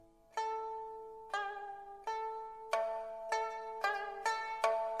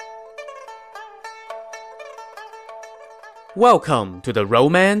Welcome to the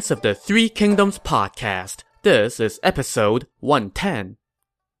Romance of the Three Kingdoms podcast. This is episode 110.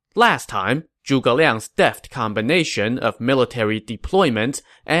 Last time, Zhuge Liang's deft combination of military deployment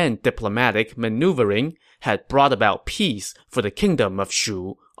and diplomatic maneuvering had brought about peace for the kingdom of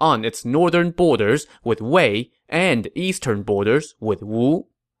Shu on its northern borders with Wei and eastern borders with Wu.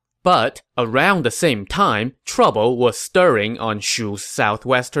 But around the same time, trouble was stirring on Shu's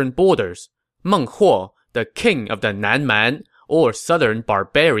southwestern borders. Meng Huo, the king of the Nanman, or southern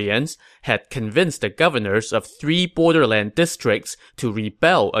barbarians, had convinced the governors of 3 borderland districts to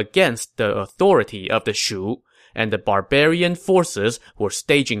rebel against the authority of the Shu, and the barbarian forces were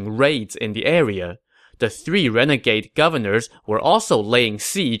staging raids in the area. The 3 renegade governors were also laying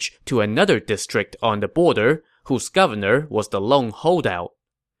siege to another district on the border, whose governor was the lone holdout.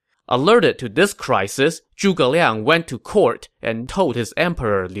 Alerted to this crisis, Zhuge Liang went to court and told his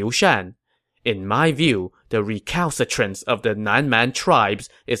emperor Liu Shan, "In my view, the recalcitrance of the Nanman tribes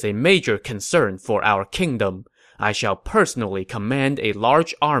is a major concern for our kingdom. I shall personally command a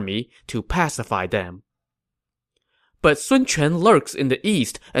large army to pacify them." "But Sun Quan lurks in the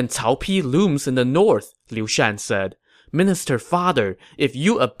east and Cao Pi looms in the north," Liu Shan said. "Minister Father, if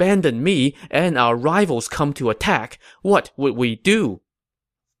you abandon me and our rivals come to attack, what would we do?"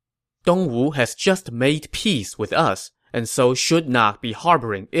 "Dongwu has just made peace with us, and so should not be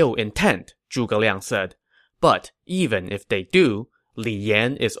harboring ill intent," Zhuge Liang said. "But even if they do, Li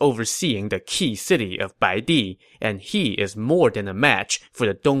Yan is overseeing the key city of Baidi, and he is more than a match for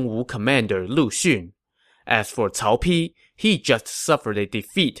the Dongwu commander Lu Xun. As for Cao Pi, he just suffered a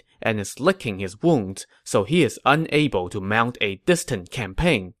defeat and is licking his wounds, so he is unable to mount a distant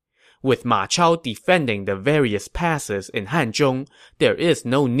campaign. With Ma Chao defending the various passes in Hanzhong, there is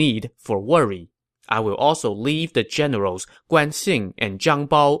no need for worry. I will also leave the generals Guan Xing and Zhang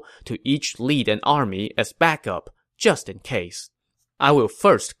Bao to each lead an army as backup, just in case. I will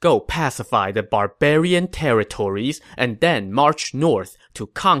first go pacify the barbarian territories and then march north to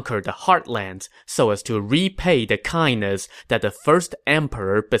conquer the heartlands so as to repay the kindness that the first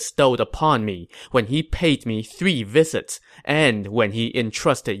emperor bestowed upon me when he paid me 3 visits and when he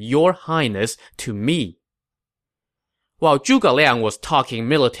entrusted your highness to me." While Zhuge Liang was talking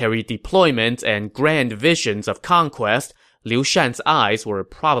military deployment and grand visions of conquest, Liu Shan's eyes were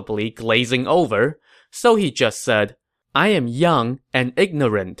probably glazing over, so he just said, "I am young and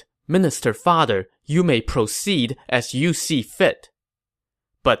ignorant. Minister Father, you may proceed as you see fit."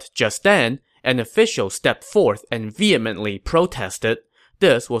 But just then, an official stepped forth and vehemently protested.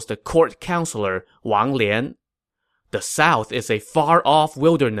 This was the court counselor, Wang Lian. "The south is a far-off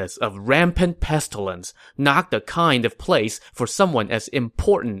wilderness of rampant pestilence, not the kind of place for someone as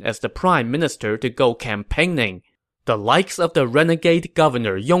important as the prime minister to go campaigning. The likes of the renegade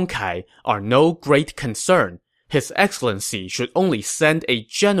governor Yong Kai are no great concern. His Excellency should only send a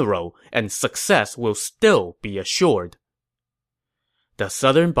general, and success will still be assured." "The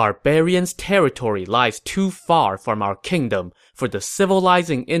southern barbarians' territory lies too far from our kingdom for the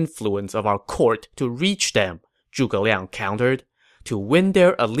civilizing influence of our court to reach them," Zhuge Liang countered. "To win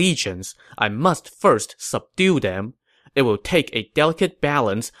their allegiance, I must first subdue them. It will take a delicate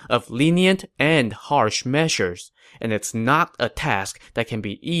balance of lenient and harsh measures, and it's not a task that can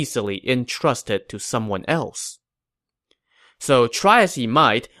be easily entrusted to someone else." So try as he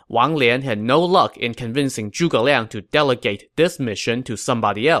might, Wang Lian had no luck in convincing Zhuge Liang to delegate this mission to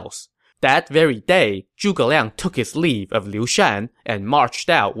somebody else. That very day, Zhuge Liang took his leave of Liu Shan and marched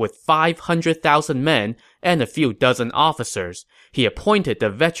out with 500,000 men and a few dozen officers. He appointed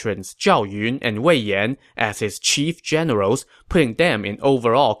the veterans Zhao Yun and Wei Yan as his chief generals, putting them in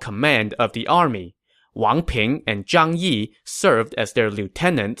overall command of the army. Wang Ping and Zhang Yi served as their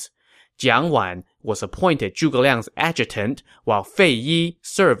lieutenants. Jiang Wan was appointed Zhuge Liang's adjutant, while Fei Yi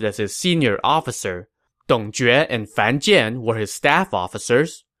served as his senior officer. Dong Jue and Fan Jian were his staff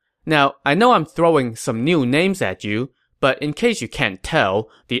officers. Now, I know I'm throwing some new names at you, but in case you can't tell,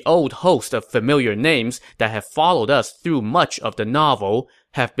 the old host of familiar names that have followed us through much of the novel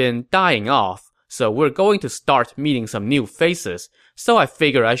have been dying off, so we're going to start meeting some new faces. So I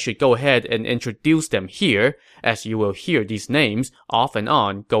figure I should go ahead and introduce them here, as you will hear these names off and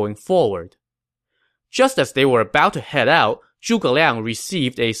on going forward. Just as they were about to head out, Zhuge Liang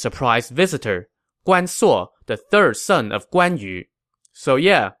received a surprise visitor, Guan Suo, the 3rd son of Guan Yu. So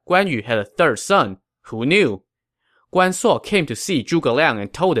yeah, Guan Yu had a 3rd son. Who knew? Guan Suo came to see Zhuge Liang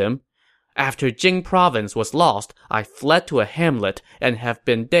and told him, "After Jing province was lost, I fled to a hamlet and have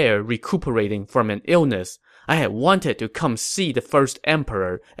been there recuperating from an illness. I had wanted to come see the first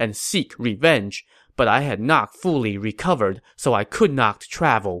emperor and seek revenge, but I had not fully recovered, so I could not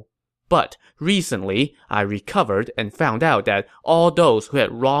travel. But recently, I recovered and found out that all those who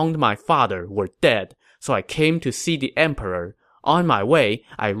had wronged my father were dead, so I came to see the emperor. On my way,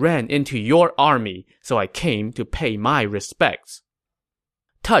 I ran into your army, so I came to pay my respects."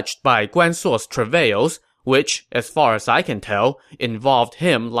 Touched by Guan Suo's travails, which, as far as I can tell, involved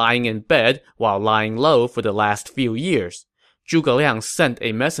him lying in bed while lying low for the last few years, Zhuge Liang sent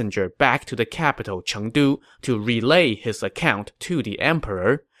a messenger back to the capital Chengdu to relay his account to the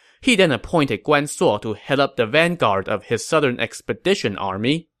emperor. He then appointed Guan Suo to head up the vanguard of his southern expedition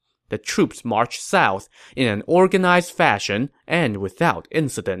army. The troops marched south in an organized fashion and without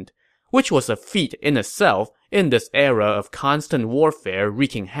incident, which was a feat in itself in this era of constant warfare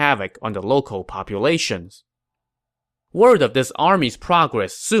wreaking havoc on the local populations. Word of this army's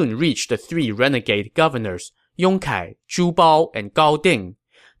progress soon reached the three renegade governors, Yong Kai, Zhu Bao, and Gao Ding.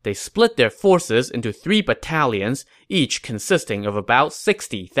 They split their forces into 3 battalions, each consisting of about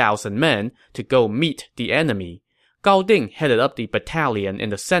 60,000 men, to go meet the enemy. Gao Ding headed up the battalion in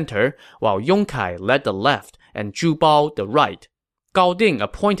the center, while Yong Kai led the left and Zhu Bao the right. Gao Ding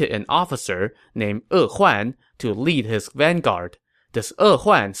appointed an officer named Huan to lead his vanguard. This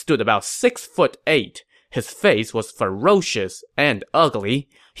Huan stood about 6'8". His face was ferocious and ugly.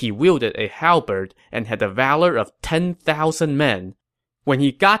 He wielded a halberd and had the valor of 10,000 men. When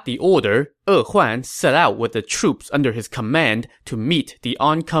he got the order, Huan set out with the troops under his command to meet the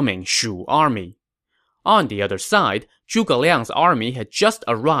oncoming Shu army. On the other side, Zhuge Liang's army had just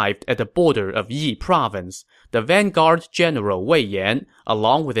arrived at the border of Yi province. The vanguard general Wei Yan,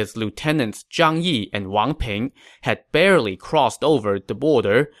 along with his lieutenants Zhang Yi and Wang Ping, had barely crossed over the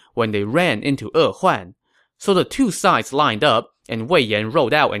border when they ran into Huan. So the two sides lined up, and Wei Yan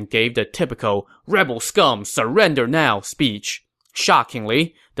rode out and gave the typical "Rebel scum, surrender now" speech.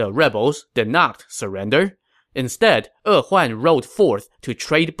 Shockingly, the rebels did not surrender. Instead, Huan rode forth to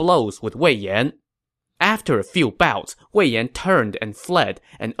trade blows with Wei Yan. After a few bouts, Wei Yan turned and fled,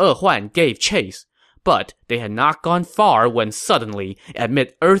 and Huan gave chase. But they had not gone far when suddenly,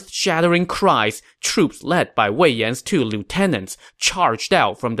 amid earth-shattering cries, troops led by Wei Yan's 2 lieutenants charged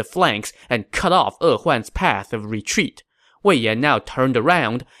out from the flanks and cut off Huan's path of retreat. Wei Yan now turned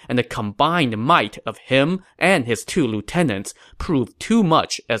around, and the combined might of him and his 2 lieutenants proved too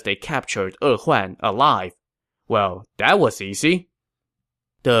much as they captured Huan alive. Well, that was easy.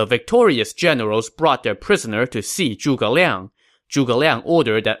 The victorious generals brought their prisoner to see Zhuge Liang. Zhuge Liang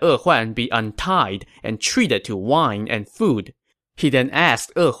ordered that Huan be untied and treated to wine and food. He then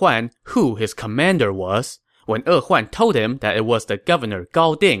asked Huan who his commander was. When Huan told him that it was the governor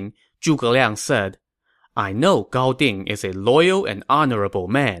Gao Ding, Zhuge Liang said, "I know Gao Ding is a loyal and honorable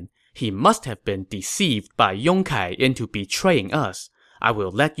man. He must have been deceived by Yong Kai into betraying us. I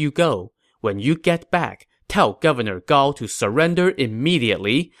will let you go. When you get back, tell Governor Gao to surrender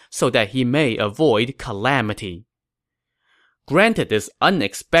immediately so that he may avoid calamity." Granted this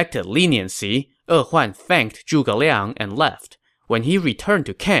unexpected leniency, Huan thanked Zhuge Liang and left. When he returned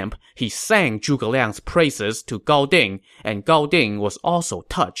to camp, he sang Zhuge Liang's praises to Gao Ding, and Gao Ding was also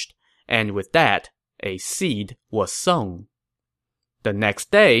touched. And with that, a seed was sown. The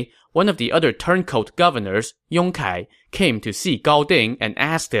next day, one of the other turncoat governors, Yong Kai, came to see Gao Ding and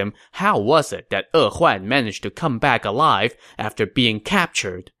asked him how was it that Huan managed to come back alive after being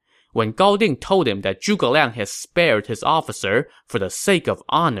captured. When Gao Ding told him that Zhuge Liang had spared his officer for the sake of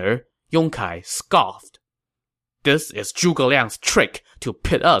honor, Yong Kai scoffed. "This is Zhuge Liang's trick to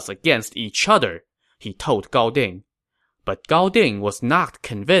pit us against each other," he told Gao Ding. But Gao Ding was not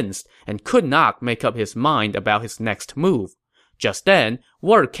convinced and could not make up his mind about his next move. Just then,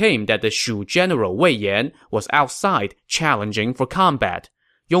 word came that the Shu general Wei Yan was outside challenging for combat.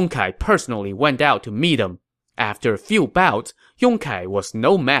 Yong Kai personally went out to meet him. After a few bouts, Yong Kai was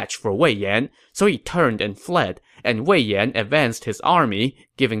no match for Wei Yan, so he turned and fled, and Wei Yan advanced his army,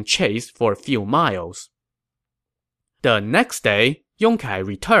 giving chase for a few miles. The next day, Yong Kai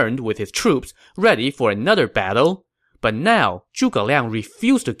returned with his troops, ready for another battle. But now, Zhuge Liang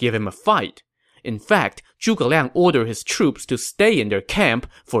refused to give him a fight. In fact, Zhuge Liang ordered his troops to stay in their camp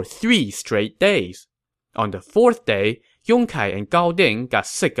for 3 straight days. On the 4th day, Yong Kai and Gao Ding got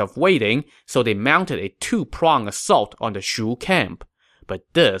sick of waiting, so they mounted a 2-pronged assault on the Shu camp. But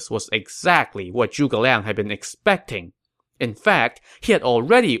this was exactly what Zhuge Liang had been expecting. In fact, he had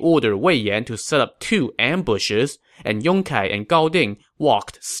already ordered Wei Yan to set up 2 ambushes, and Yong Kai and Gao Ding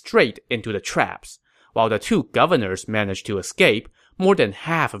walked straight into the traps. While the 2 governors managed to escape, more than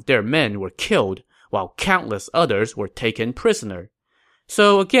half of their men were killed, while countless others were taken prisoner.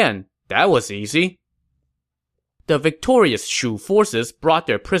 So again, that was easy. The victorious Shu forces brought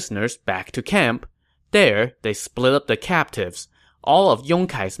their prisoners back to camp. There, they split up the captives. all of Yong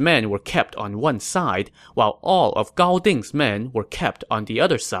Kai's men were kept on one side, while all of Gao Ding's men were kept on the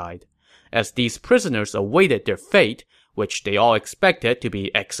other side. As these prisoners awaited their fate, which they all expected to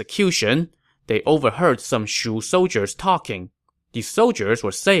be execution, they overheard some Shu soldiers talking. These soldiers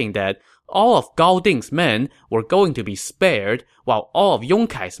were saying that all of Gao Ding's men were going to be spared, while all of Yong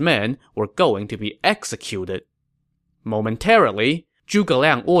Kai's men were going to be executed. Momentarily, Zhuge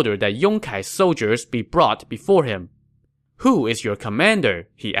Liang ordered that Yong Kai's soldiers be brought before him. "Who is your commander?"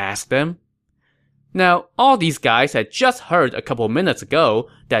 he asked them. Now, all these guys had just heard a couple minutes ago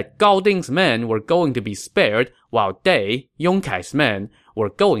that Gao Ding's men were going to be spared while they, Yong Kai's men, were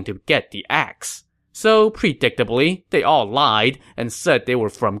going to get the axe. So, predictably, they all lied and said they were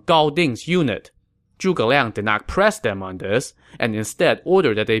from Gao Ding's unit. Zhuge Liang did not press them on this, and instead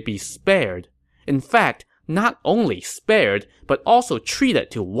ordered that they be spared. In fact, not only spared, but also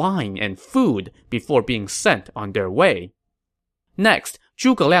treated to wine and food before being sent on their way. Next,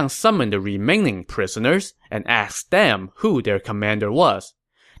 Zhuge Liang summoned the remaining prisoners and asked them who their commander was.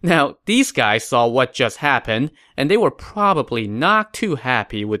 Now, these guys saw what just happened, and they were probably not too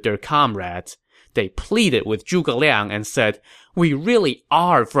happy with their comrades. They pleaded with Zhuge Liang and said, "We really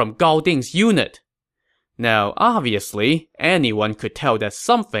are from Gao Ding's unit." Now, obviously, anyone could tell that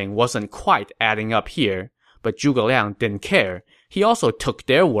something wasn't quite adding up here, but Zhuge Liang didn't care. He also took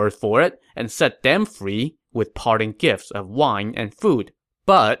their word for it and set them free with parting gifts of wine and food.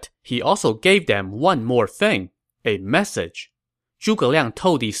 But he also gave them one more thing, a message. Zhuge Liang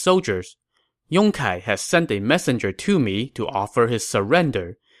told these soldiers, "Yong Kai has sent a messenger to me to offer his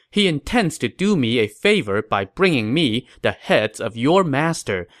surrender. He intends to do me a favor by bringing me the heads of your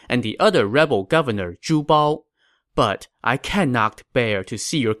master and the other rebel governor, Zhu Bao. But I cannot bear to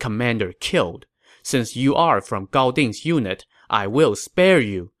see your commander killed. Since you are from Gao Ding's unit, I will spare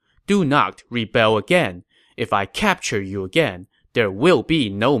you. Do not rebel again. If I capture you again, there will be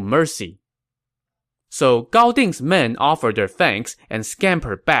no mercy." So Gao Ding's men offered their thanks and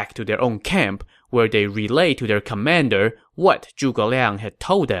scampered back to their own camp, where they relayed to their commander what Zhuge Liang had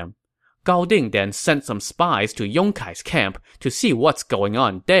told them. Gao Ding then sent some spies to Yong Kai's camp to see what's going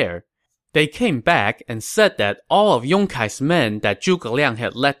on there. They came back and said that all of Yong Kai's men that Zhuge Liang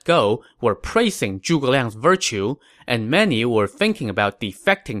had let go were praising Zhuge Liang's virtue, and many were thinking about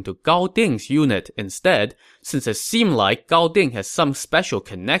defecting to Gao Ding's unit instead, since it seemed like Gao Ding has some special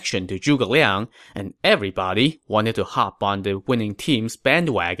connection to Zhuge Liang, and everybody wanted to hop on the winning team's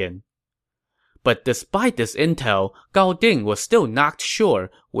bandwagon. But despite this intel, Gao Ding was still not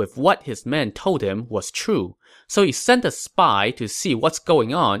sure if what his men told him was true, so he sent a spy to see what's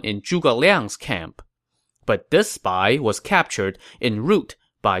going on in Zhuge Liang's camp. But this spy was captured en route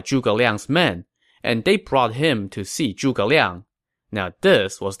by Zhuge Liang's men, and they brought him to see Zhuge Liang. Now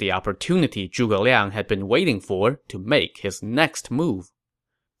this was the opportunity Zhuge Liang had been waiting for to make his next move.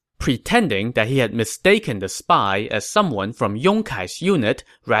 Pretending that he had mistaken the spy as someone from Yong Kai's unit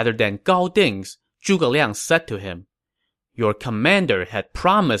rather than Gao Ding's, Zhuge Liang said to him, "Your commander had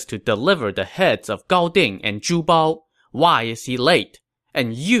promised to deliver the heads of Gao Ding and Zhu Bao. Why is he late?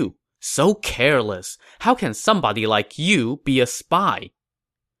 And you, so careless. How can somebody like you be a spy?"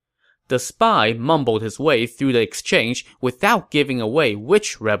 The spy mumbled his way through the exchange without giving away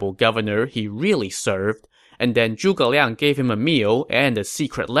which rebel governor he really served, and then Zhuge Liang gave him a meal and a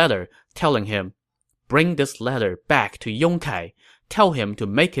secret letter, telling him, "Bring this letter back to Yong Kai. Tell him to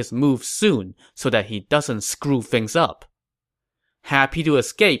make his move soon so that he doesn't screw things up." Happy to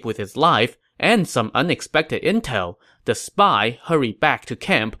escape with his life and some unexpected intel, the spy hurried back to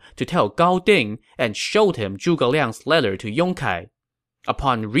camp to tell Gao Ding and showed him Zhuge Liang's letter to Yong Kai.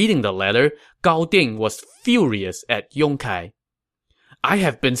 Upon reading the letter, Gao Ding was furious at Yong Kai. "I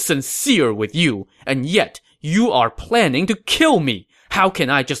have been sincere with you, and yet you are planning to kill me. How can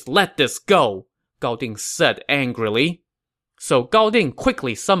I just let this go?" Gao Ding said angrily. So Gao Ding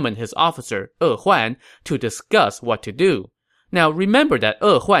quickly summoned his officer, Huan, to discuss what to do. Now remember that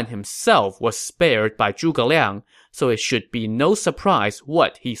Huan himself was spared by Zhuge Liang, so it should be no surprise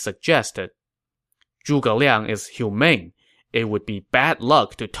what he suggested. "Zhuge Liang is humane. It would be bad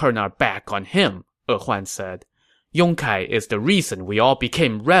luck to turn our back on him," Huan said. "Yong Kai is the reason we all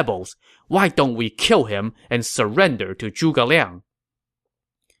became rebels. Why don't we kill him and surrender to Zhuge Liang?"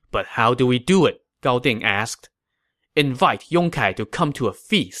 "But how do we do it?" Gao Ding asked. "Invite Yong Kai to come to a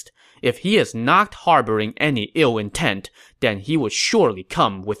feast. If he is not harboring any ill intent, then he would surely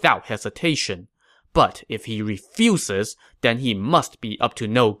come without hesitation. But if he refuses, then he must be up to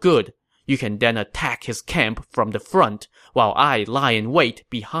no good. You can then attack his camp from the front, while I lie in wait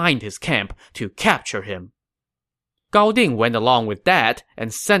behind his camp to capture him." Gao Ding went along with that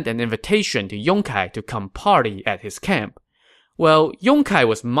and sent an invitation to Yong Kai to come party at his camp. Well, Yong Kai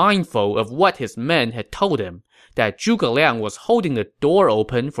was mindful of what his men had told him, that Zhuge Liang was holding the door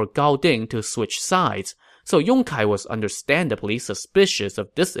open for Gao Ding to switch sides, so Yong Kai was understandably suspicious of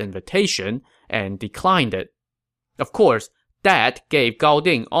this invitation and declined it. Of course, that gave Gao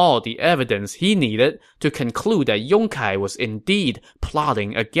Ding all the evidence he needed to conclude that Yong Kai was indeed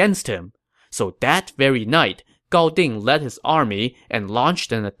plotting against him. So that very night, Gao Ding led his army and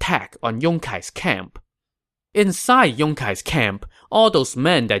launched an attack on Yong Kai's camp. Inside Yong Kai's camp, all those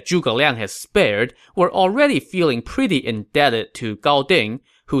men that Zhuge Liang had spared were already feeling pretty indebted to Gao Ding,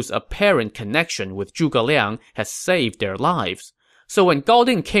 whose apparent connection with Zhuge Liang had saved their lives. So when Gao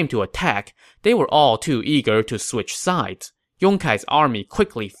Ding came to attack, they were all too eager to switch sides. Yong Kai's army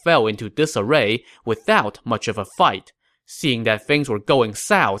quickly fell into disarray without much of a fight. Seeing that things were going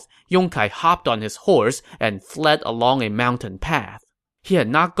south, Yong Kai hopped on his horse and fled along a mountain path. He had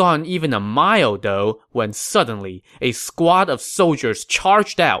not gone even a mile, though, when suddenly a squad of soldiers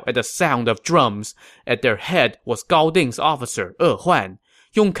charged out at the sound of drums. At their head was Gao Ding's officer, Huan.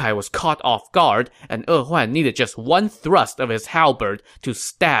 Yong Kai was caught off guard, and Huan needed just one thrust of his halberd to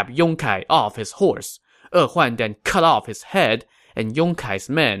stab Yong Kai off his horse. Huan then cut off his head, and Yong Kai's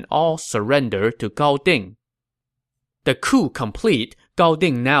men all surrendered to Gao Ding. The coup complete, Gao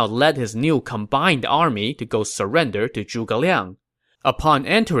Ding now led his new combined army to go surrender to Zhuge Liang. Upon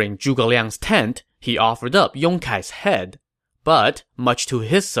entering Zhuge Liang's tent, he offered up Yong Kai's head. But, much to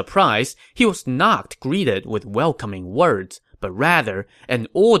his surprise, he was not greeted with welcoming words, but rather an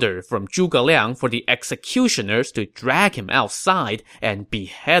order from Zhuge Liang for the executioners to drag him outside and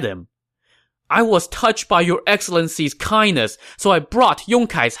behead him. "I was touched by your excellency's kindness, so I brought Yong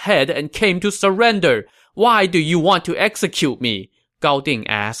Kai's head and came to surrender. Why do you want to execute me?" Gao Ding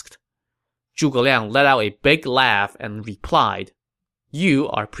asked. Zhuge Liang let out a big laugh and replied, "You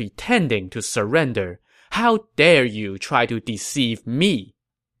are pretending to surrender. How dare you try to deceive me?"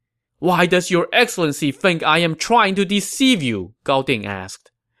 "Why does your excellency think I am trying to deceive you?" Gao Ding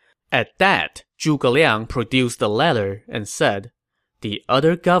asked. At that, Zhuge Liang produced a letter and said, "The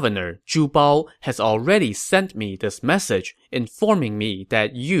other governor, Zhu Bao, has already sent me this message informing me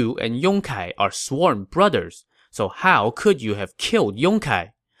that you and Yong Kai are sworn brothers. So how could you have killed Yong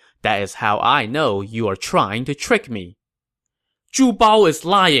Kai? That is how I know you are trying to trick me." "Zhu Bao is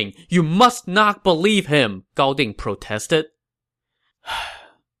lying. You must not believe him," Gao Ding protested.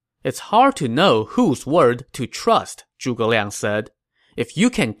 "It's hard to know whose word to trust," Zhuge Liang said. "If you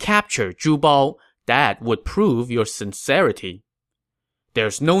can capture Zhu Bao, that would prove your sincerity."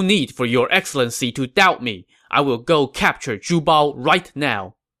 "There's no need for your excellency to doubt me. I will go capture Zhu Bao right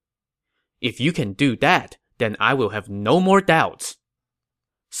now." "If you can do that, then I will have no more doubts."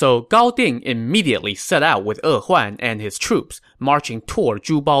 So Gao Ding immediately set out with Huan and his troops, marching toward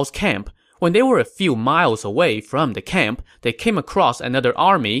Zhu Bao's camp. When they were a few miles away from the camp, they came across another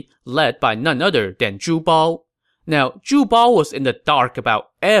army led by none other than Zhu Bao. Now, Zhu Bao was in the dark about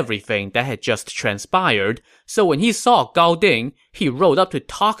everything that had just transpired, so when he saw Gao Ding, he rode up to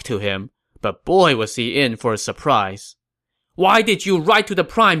talk to him. But boy was he in for a surprise. "Why did you write to the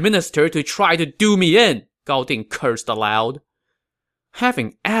prime minister to try to do me in?" Gao Ding cursed aloud.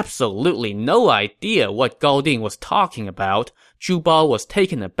 Having absolutely no idea what Gao Ding was talking about, Zhu Bao was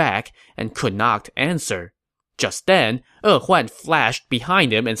taken aback and could not answer. Just then, Huan flashed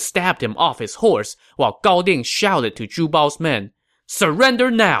behind him and stabbed him off his horse, while Gao Ding shouted to Zhu Bao's men, "Surrender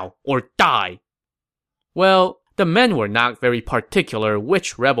now, or die!" Well, the men were not very particular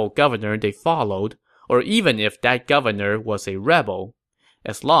which rebel governor they followed, or even if that governor was a rebel,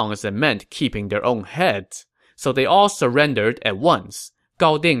 as long as it meant keeping their own heads. So they all surrendered at once.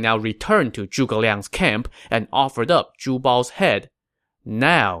 Gao Ding now returned to Zhuge Liang's camp and offered up Zhu Bao's head.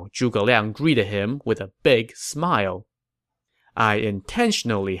 Now, Zhuge Liang greeted him with a big smile. "I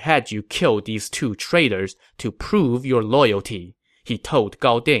intentionally had you kill these two traitors to prove your loyalty," he told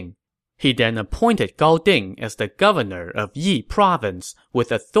Gao Ding. He then appointed Gao Ding as the governor of Yi province,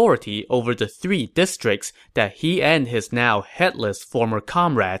 with authority over the 3 districts that he and his now headless former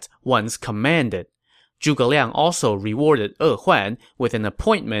comrades once commanded. Zhuge Liang also rewarded Huan with an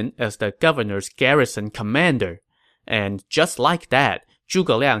appointment as the governor's garrison commander. And just like that,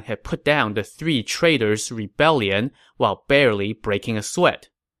 Zhuge Liang had put down the 3 traitors' rebellion while barely breaking a sweat.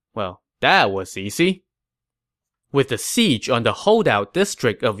 Well, that was easy. With the siege on the holdout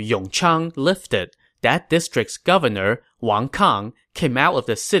district of Yongchang lifted, that district's governor, Wang Kang, came out of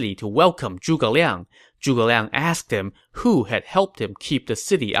the city to welcome Zhuge Liang. Zhuge Liang asked him who had helped him keep the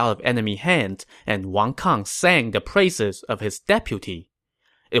city out of enemy hands, and Wang Kang sang the praises of his deputy.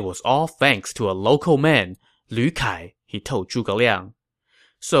 "It was all thanks to a local man, Lü Kai," he told Zhuge Liang.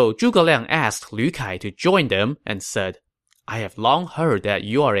 So Zhuge Liang asked Lü Kai to join them and said, I have long heard that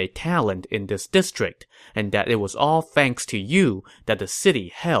you are a talent in this district, and that it was all thanks to you that the city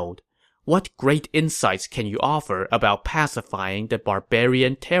held. What great insights can you offer about pacifying the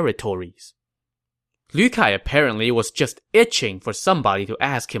barbarian territories? Lü Kai apparently was just itching for somebody to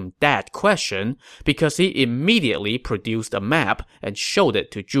ask him that question, because he immediately produced a map and showed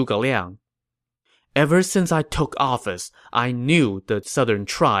it to Zhuge Liang. Ever since I took office, I knew the southern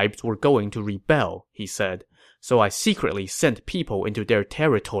tribes were going to rebel, he said. So I secretly sent people into their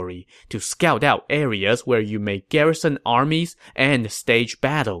territory to scout out areas where you may garrison armies and stage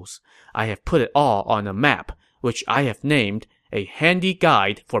battles. I have put it all on a map, which I have named A Handy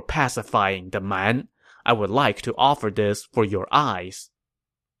Guide for Pacifying the Man. I would like to offer this for your eyes.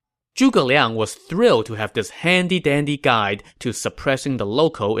 Zhuge Liang was thrilled to have this handy-dandy guide to suppressing the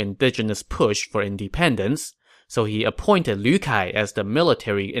local indigenous push for independence, so he appointed Lü Kai as the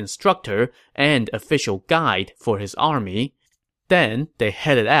military instructor and official guide for his army. Then they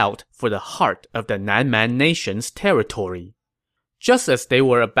headed out for the heart of the Nanman nation's territory. Just as they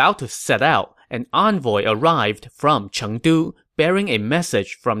were about to set out, an envoy arrived from Chengdu, bearing a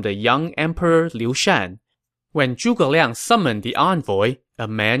message from the young Emperor Liu Shan. When Zhuge Liang summoned the envoy, a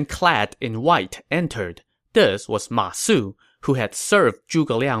man clad in white entered. This was Ma Su, who had served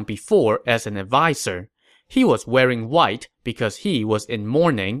Zhuge Liang before as an advisor. He was wearing white because he was in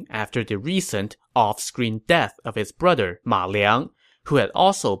mourning after the recent off-screen death of his brother Ma Liang, who had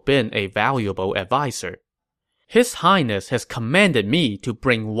also been a valuable advisor. His Highness has commanded me to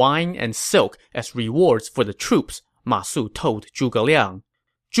bring wine and silk as rewards for the troops, Ma Su told Zhuge Liang.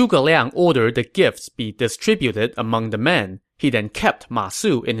 Zhuge Liang ordered the gifts be distributed among the men. He then kept Ma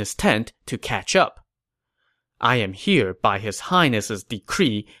Su in his tent to catch up. I am here by His Highness's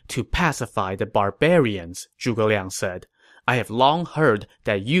decree to pacify the barbarians, Zhuge Liang said. I have long heard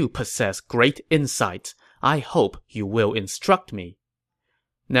that you possess great insights. I hope you will instruct me.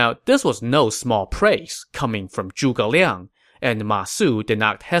 Now, this was no small praise coming from Zhuge Liang, and Ma Su did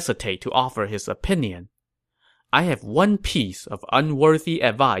not hesitate to offer his opinion. I have one piece of unworthy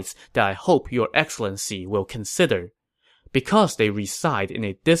advice that I hope your excellency will consider. Because they reside in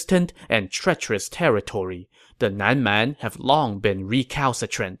a distant and treacherous territory, the Nanman have long been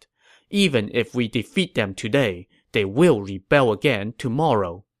recalcitrant. Even if we defeat them today, they will rebel again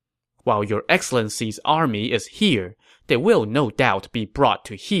tomorrow. While your excellency's army is here, they will no doubt be brought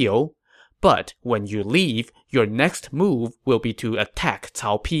to heel. But when you leave, your next move will be to attack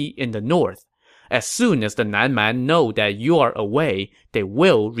Cao Pi in the north. As soon as the Nanman know that you are away, they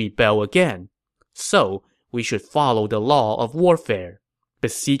will rebel again. So, we should follow the law of warfare.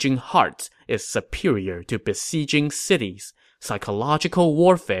 Besieging hearts is superior to besieging cities. Psychological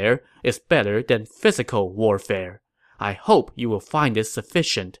warfare is better than physical warfare. I hope you will find it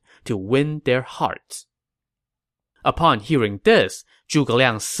sufficient to win their hearts. Upon hearing this, Zhuge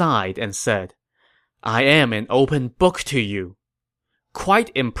Liang sighed and said, I am an open book to you. Quite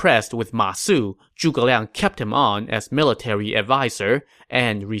impressed with Ma Su, Zhuge Liang kept him on as military advisor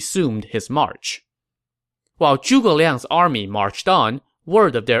and resumed his march. While Zhuge Liang's army marched on,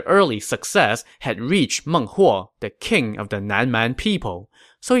 word of their early success had reached Meng Huo, the king of the Nanman people,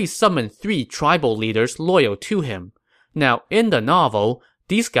 so he summoned 3 tribal leaders loyal to him. Now, in the novel,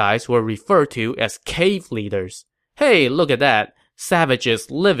 these guys were referred to as cave leaders. Hey, look at that.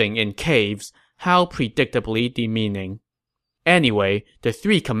 Savages living in caves. How predictably demeaning. Anyway, the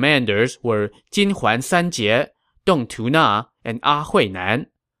 3 commanders were Jin Huan Sanjie, Dong Tu Na, and A Hui Nan.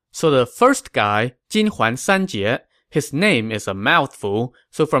 So the first guy, Jin Huan Sanjie, his name is a mouthful,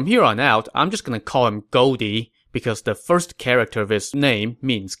 so from here on out, I'm just gonna call him Goldie, because the first character of his name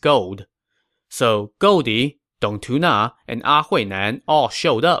means gold. So Goldie, Dong Tu Na, and A Hui Nan all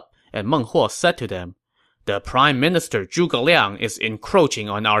showed up, and Meng Huo said to them, The Prime Minister Zhuge Liang is encroaching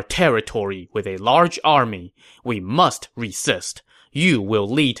on our territory with a large army. We must resist. You will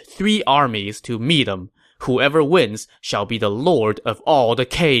lead 3 armies to meet him. Whoever wins shall be the lord of all the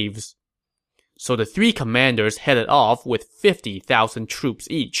caves. So the 3 commanders headed off with 50,000 troops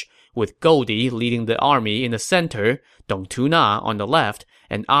each, with Goldie leading the army in the center, Dong Tu Na on the left,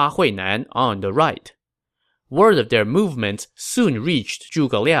 and A Hui Nan on the right. Word of their movements soon reached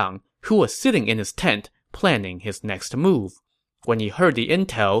Zhuge Liang, who was sitting in his tent planning his next move. When he heard the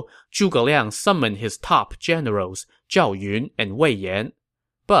intel, Zhuge Liang summoned his top generals, Zhao Yun and Wei Yan.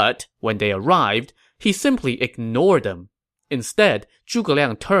 But when they arrived, he simply ignored them. Instead, Zhuge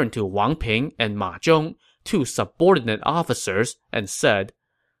Liang turned to Wang Ping and Ma Zhong, 2 subordinate officers, and said,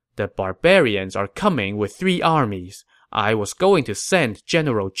 The barbarians are coming with 3 armies. I was going to send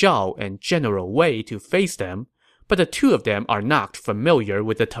General Zhao and General Wei to face them, but the two of them are not familiar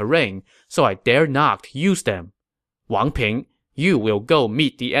with the terrain, so I dare not use them. Wang Ping, you will go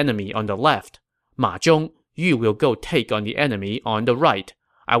meet the enemy on the left. Ma Zhong, you will go take on the enemy on the right.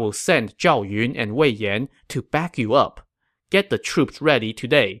 I will send Zhao Yun and Wei Yan to back you up. Get the troops ready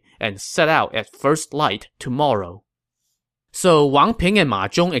today and set out at first light tomorrow. So Wang Ping and Ma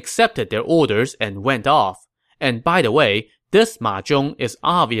Zhong accepted their orders and went off. And by the way, this Ma Zhong is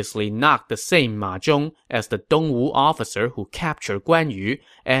obviously not the same Ma Zhong as the Dongwu officer who captured Guan Yu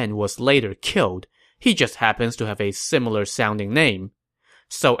and was later killed. He just happens to have a similar sounding name.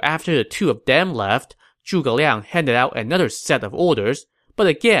 So after the two of them left, Zhuge Liang handed out another set of orders, but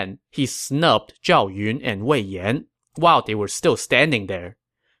again, he snubbed Zhao Yun and Wei Yan while they were still standing there.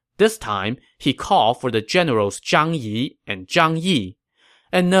 This time, he called for the generals Zhang Yi and Zhang Yi.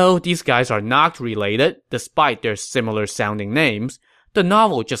 And no, these guys are not related, despite their similar sounding names. The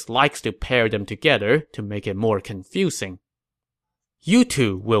novel just likes to pair them together to make it more confusing. You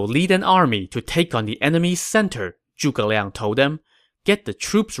two will lead an army to take on the enemy's center, Zhuge Liang told them. Get the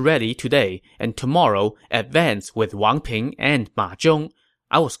troops ready today, and tomorrow advance with Wang Ping and Ma Zhong.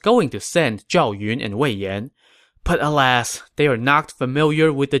 I was going to send Zhao Yun and Wei Yan, but alas, they are not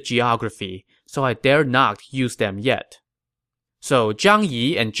familiar with the geography, so I dare not use them yet. So Zhang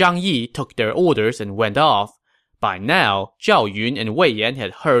Yi and Zhang Yi took their orders and went off. By now, Zhao Yun and Wei Yan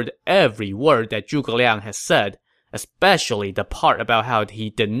had heard every word that Zhuge Liang had said, especially the part about how he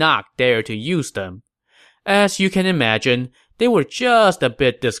did not dare to use them. As you can imagine, they were just a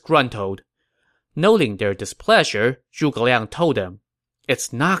bit disgruntled. Noting their displeasure, Zhuge Liang told them,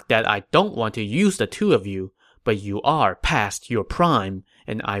 "It's not that I don't want to use the two of you, but you are past your prime,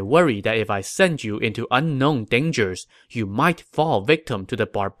 and I worry that if I send you into unknown dangers, you might fall victim to the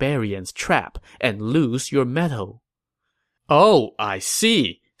barbarians' trap and lose your mettle." Oh, I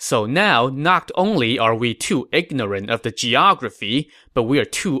see. So now, not only are we too ignorant of the geography, but we are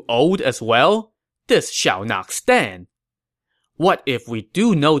too old as well? This shall not stand. What if we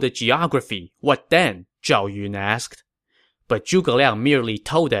do know the geography? What then? Zhao Yun asked. But Zhuge Liang merely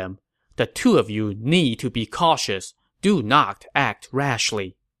told them, the two of you need to be cautious. Do not act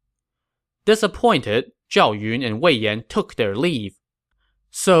rashly. Disappointed, Zhao Yun and Wei Yan took their leave.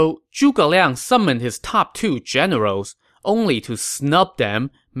 So Zhuge Liang summoned his top two generals, only to snub them,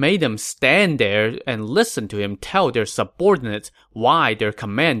 made them stand there and listen to him tell their subordinates why their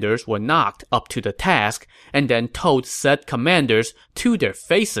commanders were not up to the task, and then told said commanders to their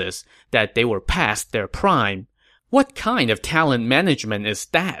faces that they were past their prime. What kind of talent management is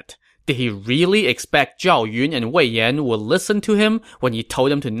that? Did he really expect Zhao Yun and Wei Yan would listen to him when he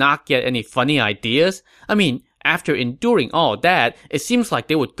told them to not get any funny ideas? I mean, after enduring all that, it seems like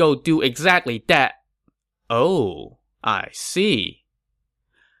they would go do exactly that. Oh, I see.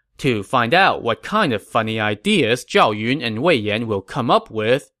 To find out what kind of funny ideas Zhao Yun and Wei Yan will come up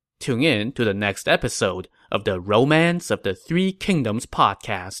with, tune in to the next episode of the Romance of the Three Kingdoms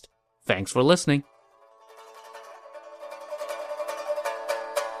podcast. Thanks for listening.